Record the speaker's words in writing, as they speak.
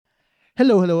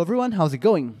Hello everyone, how's it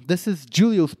going? This is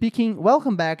Julio speaking.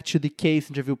 Welcome back to the Case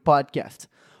Interview Podcast.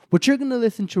 What you're going to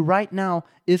listen to right now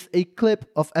is a clip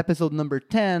of episode number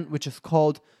 10, which is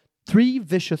called 3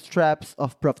 Vicious Traps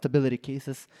of Profitability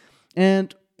Cases.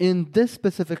 And in this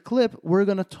specific clip, we're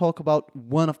going to talk about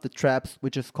one of the traps,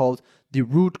 which is called the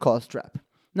root cause trap.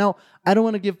 Now, I don't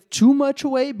want to give too much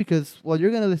away because, well,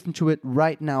 you're going to listen to it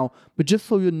right now, but just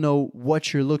so you know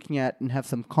what you're looking at and have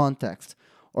some context,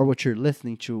 or what you're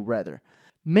listening to, rather.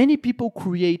 Many people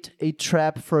create a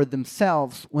trap for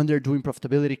themselves when they're doing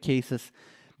profitability cases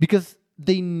because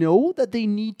they know that they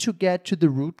need to get to the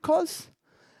root cause,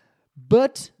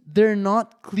 but they're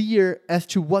not clear as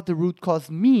to what the root cause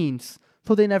means,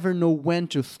 so they never know when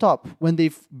to stop, when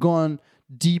they've gone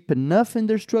deep enough in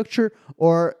their structure,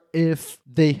 or if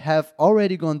they have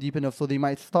already gone deep enough, so they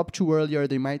might stop too early or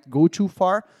they might go too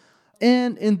far.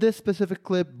 And in this specific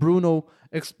clip, Bruno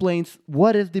explains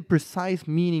what is the precise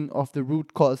meaning of the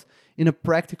root cause in a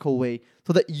practical way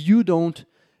so that you don't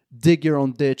dig your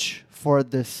own ditch for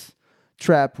this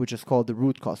trap, which is called the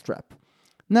root cause trap.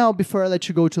 Now, before I let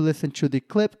you go to listen to the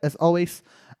clip, as always,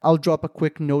 I'll drop a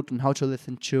quick note on how to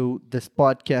listen to this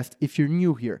podcast if you're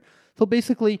new here. So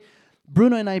basically,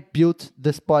 Bruno and I built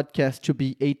this podcast to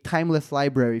be a timeless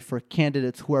library for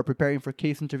candidates who are preparing for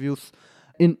case interviews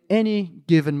in any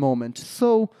given moment.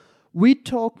 So we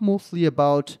talk mostly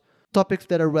about topics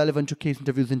that are relevant to case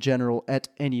interviews in general at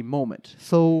any moment.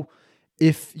 So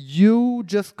if you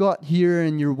just got here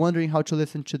and you're wondering how to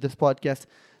listen to this podcast,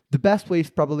 the best way is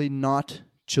probably not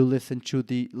to listen to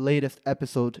the latest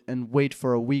episode and wait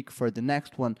for a week for the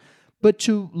next one, but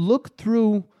to look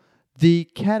through the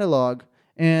catalog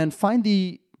and find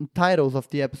the titles of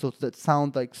the episodes that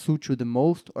sound like suit you the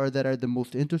most or that are the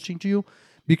most interesting to you,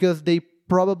 because they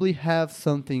probably have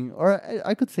something, or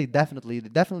I could say definitely, they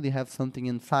definitely have something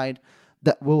inside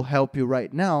that will help you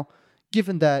right now,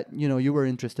 given that, you were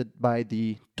interested by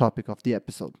the topic of the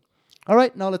episode. All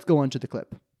right, now let's go on to the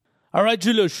clip. All right,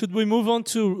 Julio, should we move on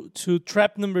to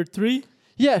trap number 3?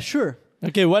 Yeah, sure.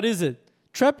 Okay, what is it?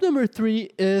 Trap number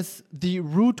 3 is the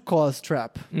root cause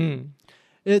trap.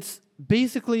 It's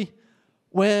basically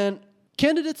when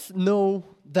candidates know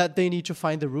that they need to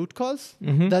find the root cause.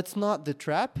 That's not the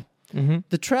trap.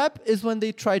 The trap is when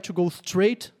they try to go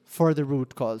straight for the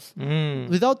root cause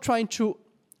without trying to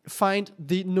find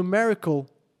the numerical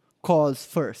cause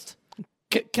first.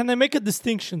 Can I make a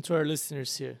distinction to our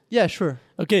listeners here? Yeah, sure.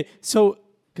 Okay, so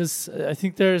because I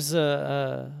think there's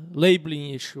a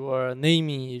labeling issue or a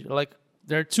naming issue. Like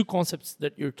there are two concepts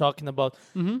that you're talking about,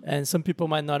 and some people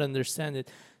might not understand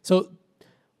it. So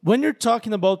when you're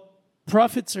talking about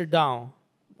profits are down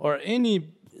or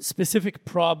any specific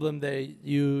problem that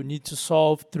you need to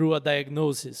solve through a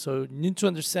diagnosis. So you need to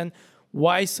understand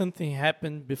why something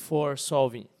happened before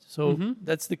solving it. So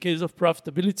that's the case of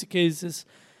profitability cases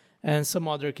and some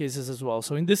other cases as well.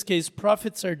 So in this case,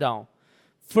 profits are down.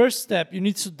 First step, you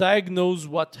need to diagnose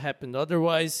what happened.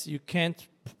 Otherwise, you can't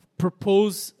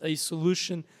propose a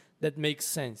solution that makes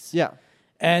sense. Yeah.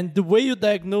 And the way you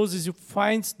diagnose is you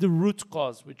find the root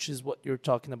cause, which is what you're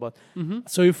talking about.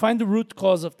 So you find the root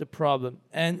cause of the problem.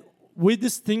 And we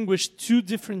distinguish 2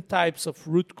 different types of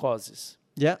root causes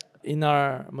in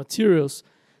our materials.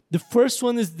 The first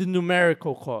one is the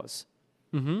numerical cause.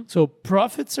 So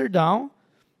profits are down,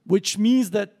 which means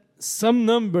that some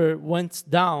number went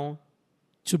down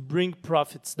to bring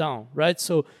profits down, right?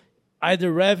 So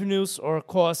either revenues or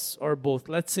costs or both.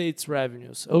 Let's say it's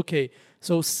revenues. Okay.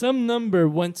 So some number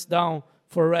went down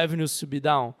for revenues to be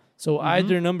down. So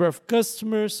either number of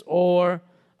customers or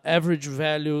average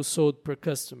value sold per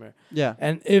customer. Yeah.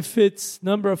 And if it's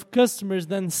number of customers,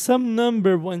 then some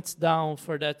number went down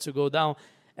for that to go down.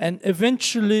 And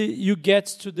eventually you get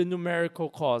to the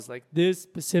numerical cause, like this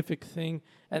specific thing.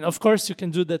 And of course you can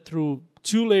do that through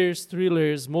 2 layers, 3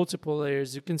 layers, multiple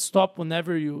layers. You can stop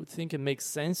whenever you think it makes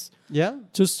sense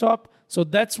to stop. So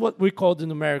that's what we call the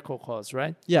numerical cause,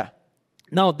 right? Yeah.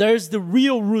 Now, there's the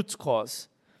real root cause.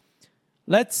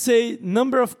 Let's say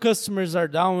number of customers are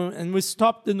down and we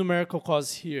stop the numerical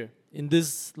cause here in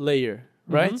this layer,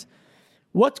 right?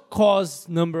 What caused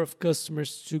number of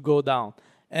customers to go down?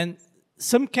 And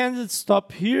some candidates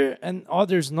stop here and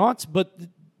others not. But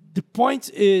the point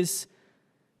is,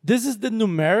 this is the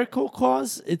numerical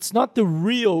cause. It's not the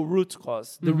real root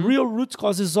cause. The real root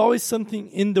cause is always something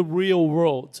in the real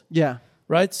world. Yeah.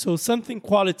 Right? So something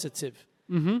qualitative.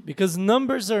 Because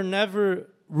numbers are never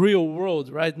real world,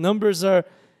 right? Numbers are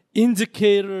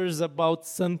indicators about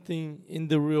something in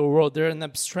the real world. They're an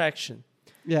abstraction.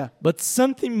 Yeah. But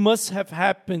something must have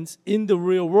happened in the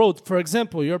real world. For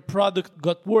example, your product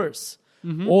got worse.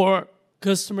 Or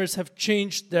customers have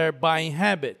changed their buying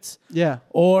habits. Yeah.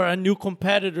 Or a new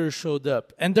competitor showed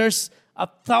up. And there's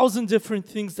 1,000 different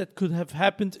things that could have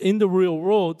happened in the real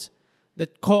world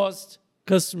that caused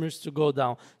customers to go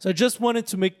down. So I just wanted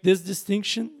to make this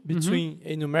distinction between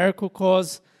a numerical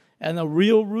cause and a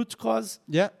real root cause.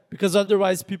 Yeah. Because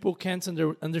otherwise people can't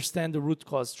understand the root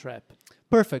cause trap.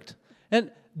 Perfect.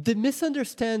 And the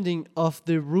misunderstanding of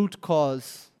the root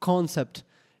cause concept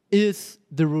is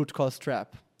the root cause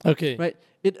trap. Okay. Right?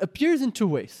 It appears in two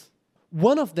ways.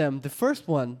 One of them, the first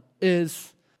one,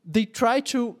 is they try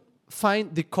to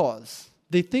find the cause.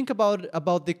 They think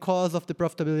about the cause of the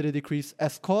profitability decrease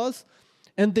as cause,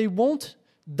 and they won't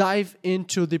dive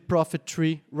into the profit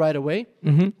tree right away.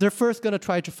 They're first going to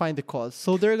try to find the cause.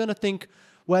 So they're going to think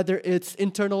whether it's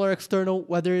internal or external,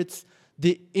 whether it's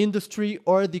the industry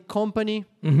or the company.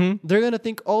 They're going to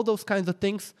think all those kinds of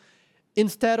things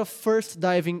instead of first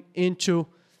diving into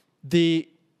the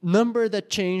number that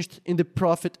changed in the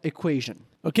profit equation.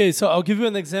 Okay, so I'll give you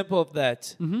an example of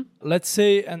that. Let's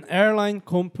say an airline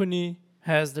company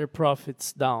has their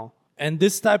profits down. And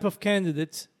this type of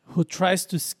candidate who tries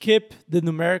to skip the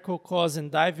numerical cause and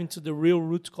dive into the real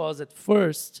root cause at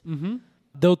first,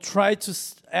 they'll try to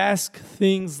ask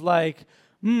things like,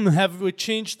 have we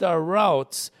changed our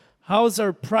routes? How's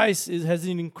our price? Has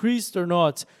it increased or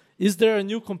not? Is there a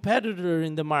new competitor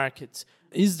in the market?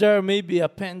 Is there maybe a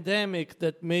pandemic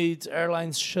that made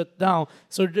airlines shut down?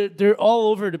 So they're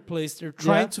all over the place. They're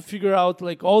trying to figure out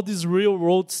like all this real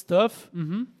world stuff,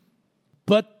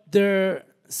 but they're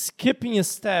skipping a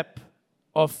step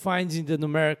of finding the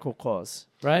numerical cause,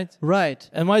 right? Right.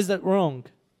 And why is that wrong?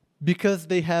 Because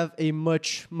they have a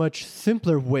much, much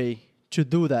simpler way to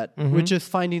do that, which is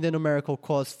finding the numerical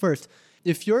cause first.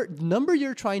 If your number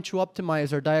you're trying to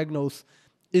optimize or diagnose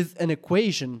is an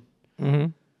equation,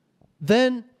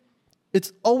 then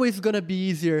it's always going to be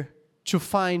easier to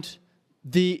find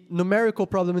the numerical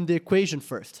problem in the equation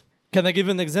first. Can I give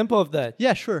an example of that?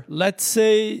 Yeah, sure. Let's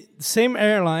say the same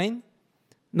airline.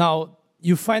 Now,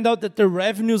 you find out that their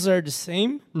revenues are the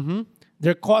same.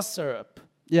 Their costs are up.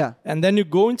 Yeah. And then you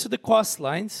go into the cost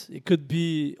lines. It could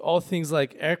be all things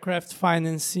like aircraft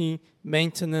financing,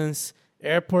 maintenance,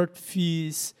 airport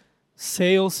fees,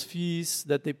 sales fees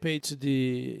that they pay to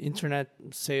the internet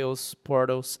sales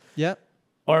portals. Yeah.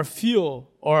 Or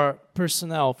fuel or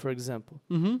personnel, for example.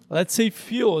 Let's say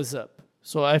fuel is up.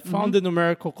 So I found the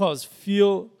numerical cause.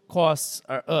 Fuel costs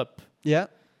are up. Yeah.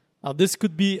 Now, this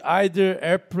could be either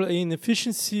airplane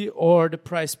efficiency or the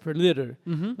price per liter.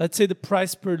 Let's say the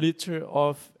price per liter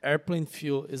of airplane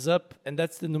fuel is up, and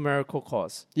that's the numerical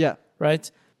cause. Yeah. Right?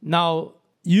 Now,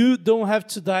 you don't have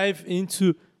to dive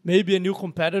into maybe a new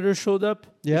competitor showed up,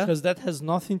 because that has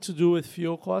nothing to do with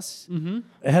fuel costs.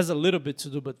 It has a little bit to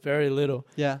do, but very little.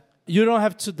 Yeah. You don't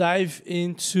have to dive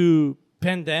into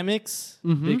pandemics,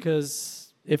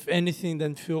 because if anything,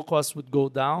 then fuel costs would go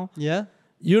down. Yeah.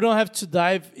 You don't have to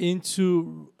dive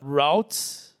into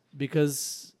routes,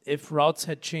 because if routes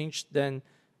had changed, then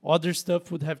other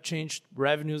stuff would have changed,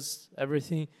 revenues,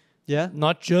 everything. Yeah.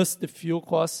 Not just the fuel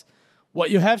costs.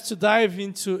 What you have to dive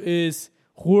into is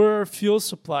who are our fuel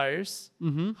suppliers,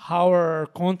 how are our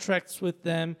contracts with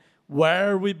them,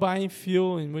 where are we buying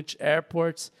fuel, in which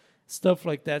airports, stuff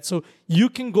like that. So you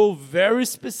can go very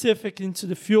specific into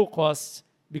the fuel costs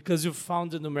because you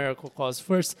found the numerical cause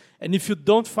first. And if you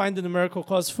don't find the numerical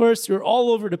cause first, you're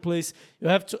all over the place. You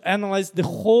have to analyze the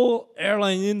whole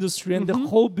airline industry and the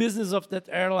whole business of that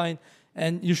airline.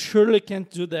 And you surely can't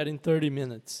do that in 30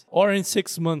 minutes or in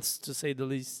 6 months, to say the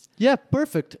least. Yeah,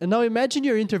 perfect. And now imagine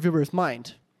your interviewer's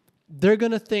mind. They're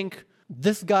going to think,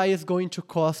 this guy is going to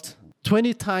cost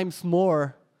 20 times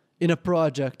more in a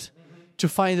project to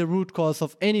find the root cause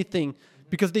of anything,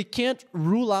 because they can't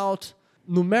rule out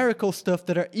numerical stuff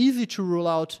that are easy to rule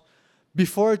out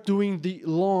before doing the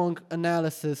long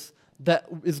analysis that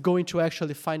is going to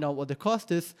actually find out what the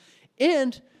cost is.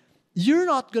 And you're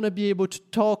not going to be able to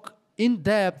talk in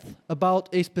depth about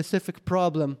a specific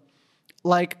problem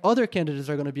like other candidates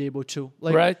are going to be able to.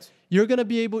 Like, right. You're going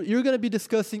to be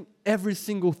discussing every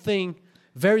single thing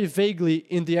very vaguely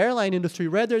in the airline industry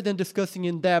rather than discussing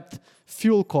in depth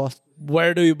fuel costs.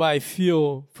 Where do you buy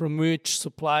fuel? From which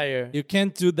supplier? You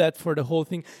can't do that for the whole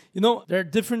thing. You know, there are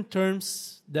different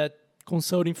terms that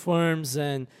consulting firms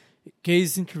and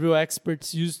case interview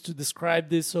experts use to describe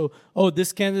this. So,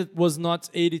 this candidate was not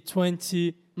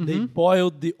 80-20. They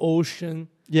boiled the ocean.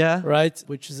 Yeah. Right?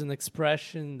 Which is an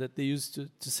expression that they use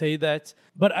to say that.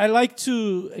 But I like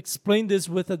to explain this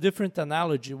with a different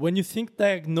analogy. When you think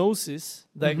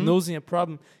diagnosing a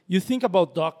problem, you think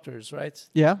about doctors, right?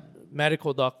 Yeah.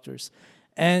 Medical doctors.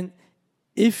 And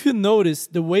if you notice,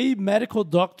 the way medical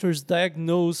doctors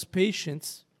diagnose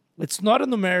patients, it's not a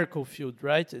numerical field,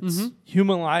 right? It's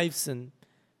human lives and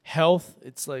health.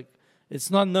 It's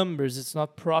not numbers, it's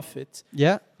not profit.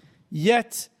 Yeah.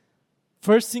 Yet,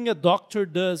 first thing a doctor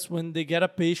does when they get a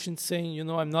patient saying,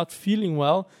 I'm not feeling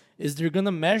well, is they're going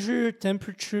to measure your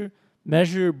temperature,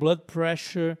 measure your blood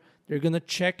pressure, they're going to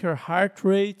check your heart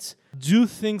rate, do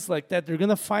things like that. They're going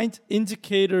to find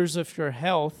indicators of your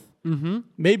health.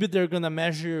 Maybe they're going to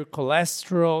measure your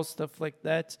cholesterol, stuff like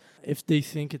that, if they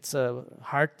think it's a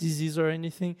heart disease or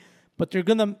anything. But they're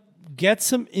going to get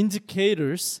some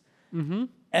indicators,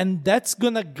 and that's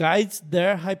going to guide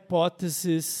their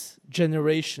hypothesis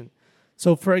generation.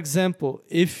 So, for example,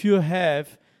 if you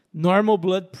have normal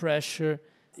blood pressure,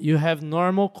 you have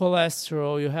normal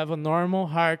cholesterol, you have a normal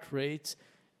heart rate,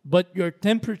 but your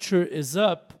temperature is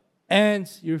up, and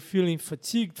you're feeling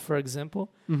fatigued, for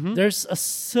example, there's a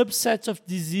subset of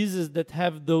diseases that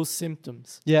have those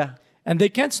symptoms. Yeah. And they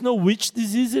can't know which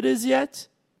disease it is yet,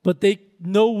 but they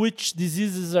know which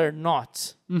diseases are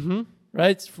not.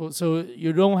 Right? So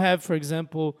you don't have, for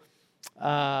example,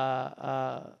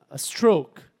 a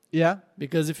stroke. Yeah.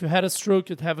 Because if you had a stroke,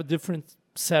 you'd have a different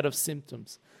set of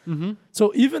symptoms.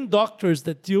 So even doctors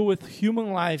that deal with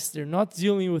human lives, they're not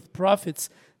dealing with profits,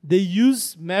 they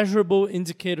use measurable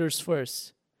indicators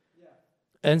first. Yeah.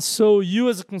 And so you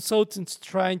as a consultant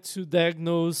trying to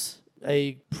diagnose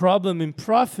a problem in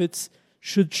profits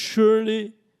should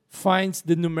surely find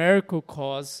the numerical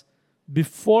cause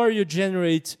before you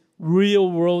generate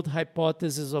real-world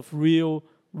hypotheses of real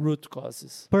root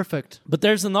causes. Perfect. But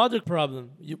there's another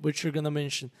problem, which you're going to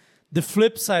mention, the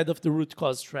flip side of the root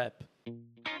cause trap.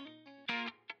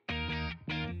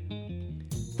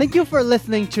 Thank you for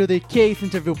listening to the Case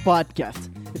Interview podcast.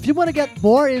 If you want to get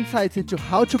more insights into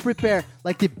how to prepare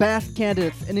like the best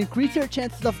candidates and increase your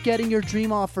chances of getting your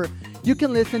dream offer, you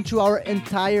can listen to our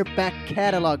entire back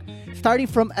catalog, starting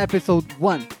from episode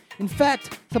 1. In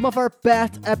fact, some of our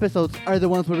best episodes are the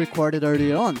ones we recorded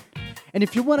early on. And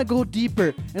if you want to go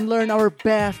deeper and learn our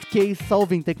best case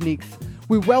solving techniques,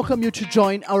 we welcome you to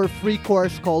join our free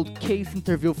course called Case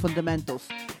Interview Fundamentals.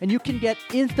 And you can get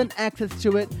instant access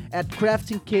to it at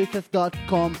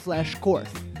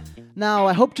craftingcases.com/course. Now,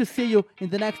 I hope to see you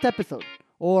in the next episode,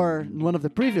 or one of the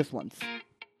previous ones.